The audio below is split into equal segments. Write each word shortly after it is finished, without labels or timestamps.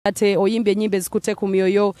Ntaate oyimbe enyimbe zikute ku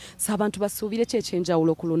myoyo sabantu basuubire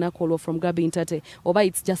kyekyenjawulo ku lunaku olwo from Gabbie Ntaate oba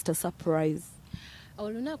it's just a surprise.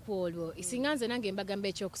 Olunaku olwo isinganze nange mbagamba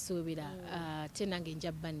ekyokusuubira ate nange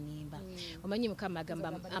njabba nnimba omanyi mukama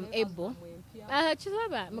agamba I'm able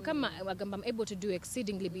mukama agamba I'm able to do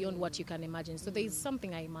exceedingly beyond what you can imagine. So there is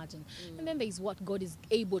something I imagine and then there is what God is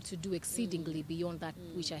able to do exceedingly beyond that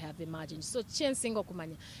which I have imagined. So kyensinga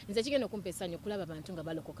okumanya nze kigenda okumpesa nnyo kulaba abantu nga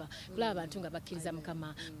balokoka kulaba abantu nga bakkiriza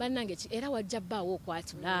mukama bannange era wajjabbaawo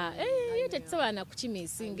okwatula tetusobola na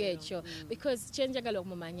kukimisinga ekyo because kyenjagala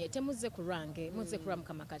okumumanye temuzze ku lwange muzze ku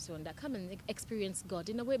Mukama Katonda. Come and experience God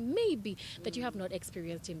in a way maybe that you have not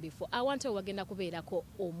experienced him before. I want to wagenda kubeerako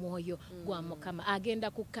omwoyo gwa Mukama agenda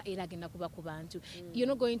kukka era agenda kuba ku bantu. You're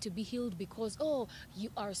not going to be healed because you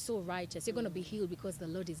are so righteous. You're going to be healed because the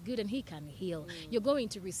Lord is good and he can heal. You're going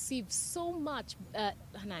to receive so much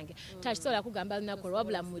nange takisobola kugamba lunaku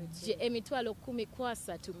wabula mujje emitwalo 10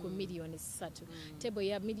 kwasa tu ku million 3 table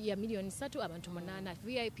ya million 3 abantu 8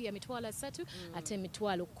 VIP ya mitwalo 3 ate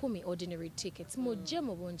mitwalo 10 ordinary tickets mujje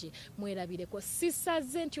mu bungi mwerabireko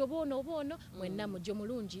sisaze nti obono mwenna mujje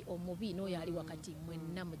mulungi omubi no yali wakati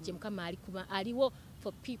mwenna mujje mukama aliwo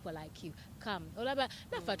for people like you. Come olaba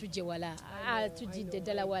nafa tujje wala tujidde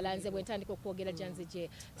ddala wala nze bwentandika okwogera janze je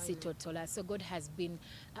sitotola. So God has been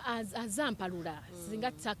azampalula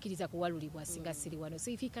singa takiriza kuwalulibwa singa siri wano.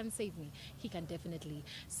 So if he can save me he can definitely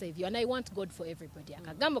save you and I want God for everybody.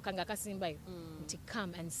 Akagambo kanga kasimbayo to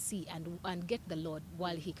come and see and get the Lord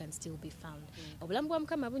while he can still be found. Obulamu bwa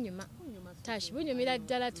mukama bunyuma tash bunyumira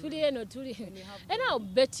ddala tuli eno tuli ena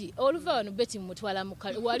Betty oluva wano Betty mutwala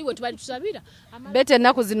waliwo tubali tusabira Betty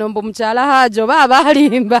ennaku zino mbu mukyala hajo baba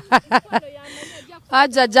alimba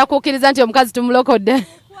ajja kukkiriza nti omukazi tumulokodde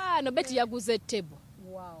kwano Betty yaguze table.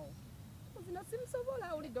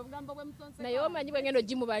 Naye omanyi bwengendo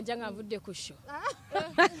jimu banja nga nvudde ku show.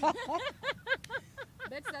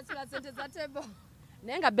 Betty asula sente za table.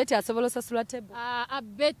 Nenga Betty asobola osasula table.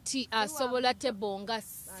 Betty asobola table nga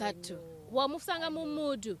 3. Wamusanga mu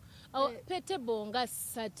mudu. Pete bonga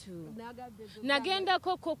 3. Nagenda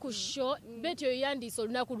koko ku show Betty yandise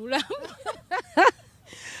olunaku lulamba.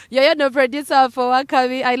 You're no producer for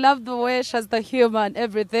Wakabi. I love the way she has the humor and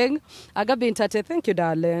everything. Gabbie Ntaate, thank you,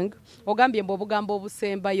 darling. Ogambye mbo bugambo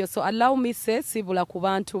obusembayo. So allow me say sibula ku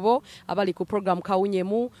bantu bo abali ku program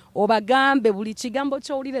kawunyemu obagambe buli kigambo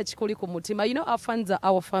kyowulira kikuli ku mutima. You know our fans are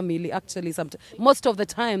our family actually most of the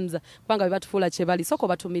times banga batufula kyebali soko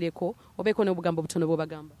batumireko obeko ne bugambo butono bo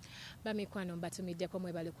bagamba. Bamikwano mbatumiddeko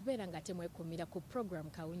mwebale kubeera nga temwekumira ku program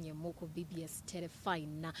kawunyemu ku BBS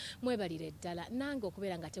Terefayina mwebalire ddala nange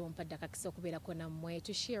okubeera nga temumpadde akakisa okubeerako nammwe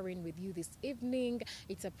to share in with you this evening.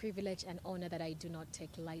 It's a privilege and honor that I do not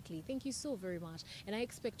take lightly. Thank you so very much and I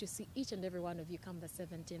expect to see each and every one of you come the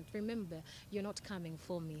 17th. Remember, you're not coming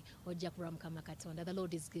for me or Jakura Mukama Katonda. The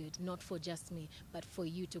Lord is good, not for just me but for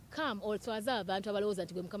you to come. Also as abantu abalowooza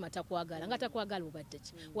nti gwe Mukama takwagala nga takwagala obadde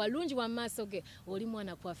ki walungi wa maaso ge oli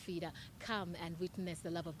mwana kwafiira. Come and witness the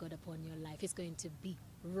love of God upon your life. It's going to be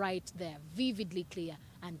right there, vividly clear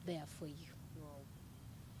and there for you.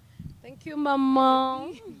 Thank you,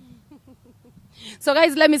 Mama. So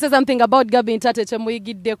guys, let me say something about Gabbie Ntaate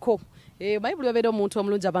chemuyigiddeko. Bible yobedde omuntu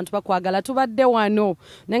omulungi abantu bakwagala tubadde wano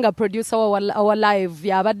nenga producer our live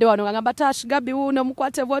yabadde wano ngamba Tash Gabbie uno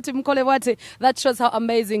mukwate bwoti mukole bwati. That shows how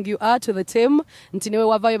amazing you are to the team. Nti niwe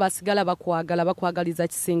wavayo basigala bakwagaliza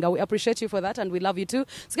kisinga. We appreciate you for that and we love you too.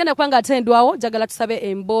 Sigenda kwanga atendwawo jagala tusabe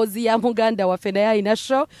embozi ya muganda wa fena ina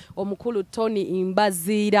show omukulu Tony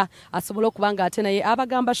Imbazira asobola okubanga ate naye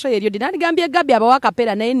abagamba show eryo dinani gambye Gabbie abawaka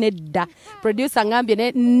pera naye nedda producer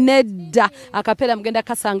ngambye nedda akapera mugenda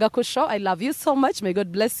kasanga ku show. I love you so much. May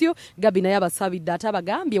God bless you. Gabbie naye abasabidde ate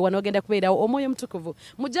abagambye wanogenda kubeerawo omwoyo mutukuvu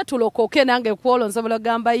mujja tulokoke nange kwolo nsobola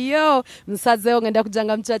gamba yo nsazeewo ngenda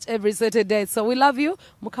kujanga mu church every Saturday. So we love you.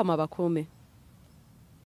 Mukama bakuume.